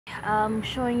I'm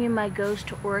showing you my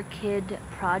Ghost Orchid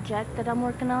project that I'm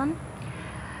working on.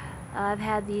 I've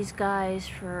had these guys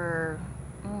for,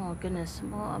 oh goodness,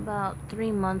 well, about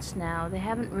 3 months now. They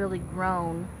haven't really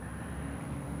grown,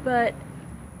 but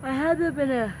I had them in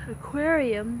an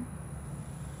aquarium,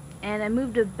 and I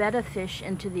moved a betta fish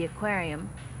into the aquarium,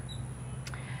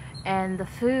 and the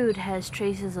food has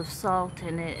traces of salt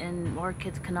in it, and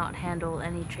orchids cannot handle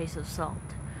any trace of salt.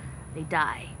 They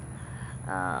die.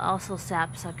 Also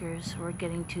sapsuckers were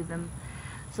getting to them.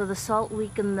 So the salt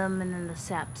weakened them, and then the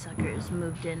sapsuckers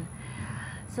moved in.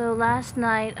 So last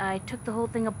night I took the whole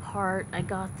thing apart. I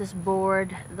got this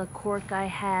board, the cork I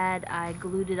had, I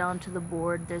glued it onto the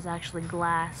board. There's actually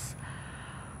glass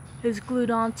is glued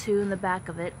onto in the back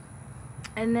of it.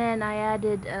 And then I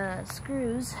added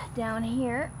screws down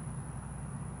here,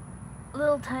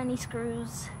 little tiny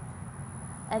screws.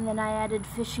 And then I added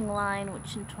fishing line,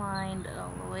 which entwined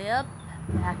all the way up,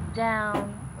 back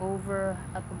down, over,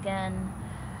 up again.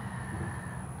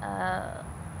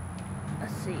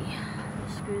 Let's see,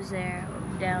 the screws there,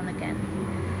 down again.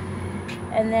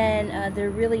 And then they're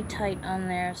really tight on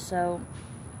there, so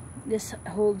this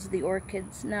holds the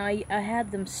orchids. Now I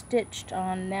had them stitched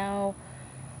on now,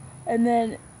 and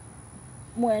then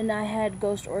when I had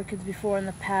ghost orchids before in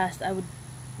the past, I would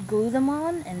glue them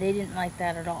on, and they didn't like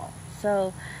that at all.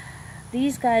 So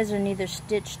these guys are neither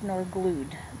stitched nor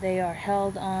glued. They are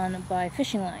held on by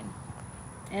fishing line.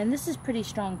 And this is pretty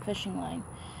strong fishing line.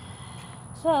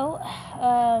 So,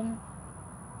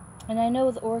 and I know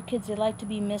with orchids they like to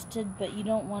be misted, but you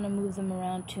don't want to move them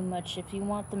around too much. If you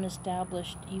want them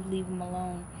established, you leave them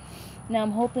alone. Now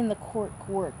I'm hoping the cork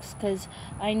works, because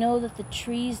I know that the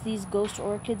trees these ghost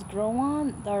orchids grow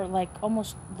on are like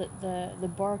almost,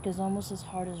 the bark is almost as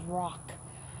hard as rock.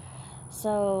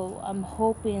 So I'm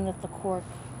hoping that the cork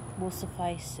will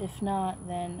suffice. If not,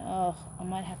 then I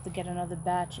might have to get another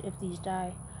batch if these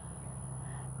die.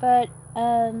 But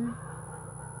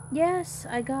yes,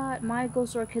 I got my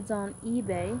ghost orchids on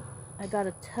eBay. I got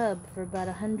a tub for about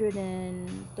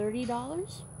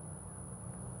 $130,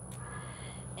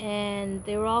 and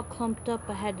they were all clumped up.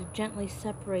 I had to gently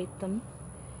separate them.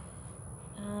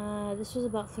 This was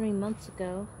about 3 months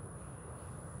ago.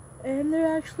 And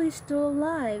they're actually still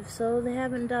alive, so they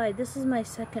haven't died. This is my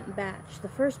second batch. The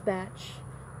first batch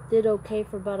did okay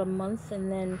for about a month,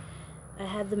 and then I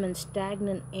had them in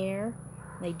stagnant air.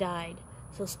 They died.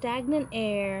 So stagnant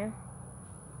air,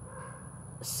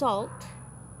 salt,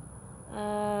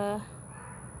 and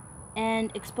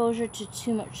exposure to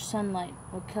too much sunlight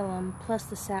will kill them, plus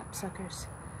the sapsuckers.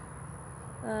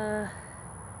 So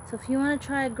if you want to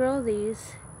try to grow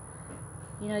these,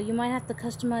 you know, you might have to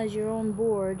customize your own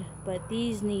board, but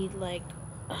these need like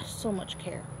so much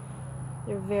care.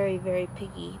 They're very, very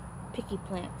picky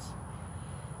plants.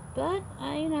 But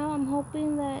I'm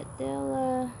hoping that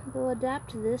they'll adapt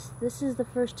to this. This is the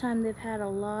first time they've had a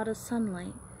lot of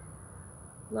sunlight.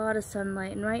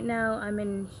 And right now I'm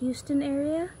in Houston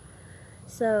area,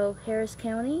 so Harris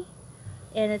County,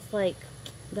 and it's like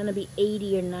gonna be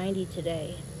 80 or 90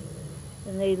 today.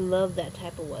 And they love that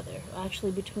type of weather.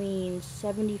 Actually, between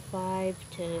 75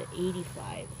 to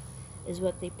 85 is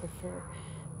what they prefer.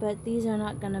 But these are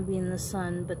not going to be in the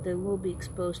sun, but they will be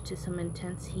exposed to some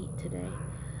intense heat today.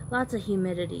 Lots of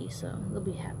humidity, so they'll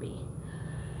be happy.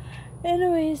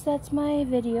 Anyways, that's my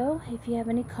video. If you have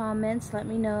any comments, let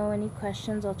me know. Any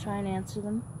questions, I'll try and answer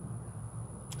them.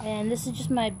 And this is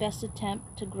just my best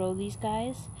attempt to grow these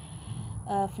guys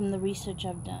from the research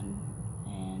I've done.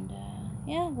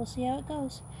 Yeah, we'll see how it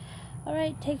goes.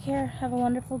 Alright, take care. Have a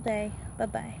wonderful day.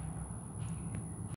 Bye-bye.